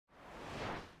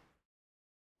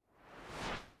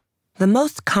The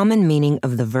most common meaning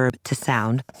of the verb to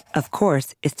sound, of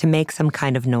course, is to make some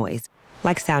kind of noise,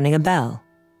 like sounding a bell.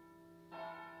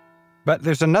 But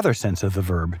there's another sense of the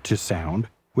verb to sound,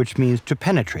 which means to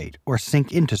penetrate or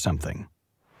sink into something.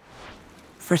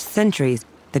 For centuries,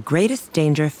 the greatest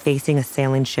danger facing a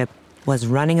sailing ship was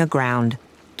running aground,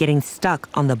 getting stuck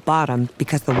on the bottom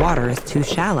because the water is too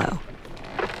shallow.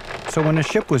 So when a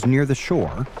ship was near the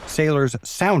shore, sailors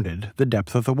sounded the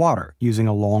depth of the water using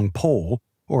a long pole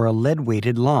or a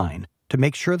lead-weighted line to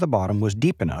make sure the bottom was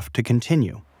deep enough to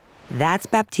continue. That's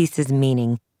Baptiste's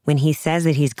meaning when he says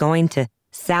that he's going to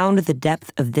sound the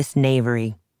depth of this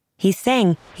knavery. He's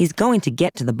saying he's going to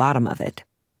get to the bottom of it.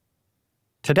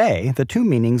 Today, the two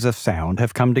meanings of sound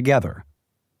have come together.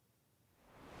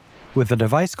 With a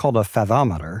device called a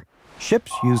fathometer,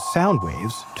 ships use sound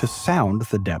waves to sound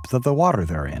the depth of the water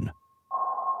they're in.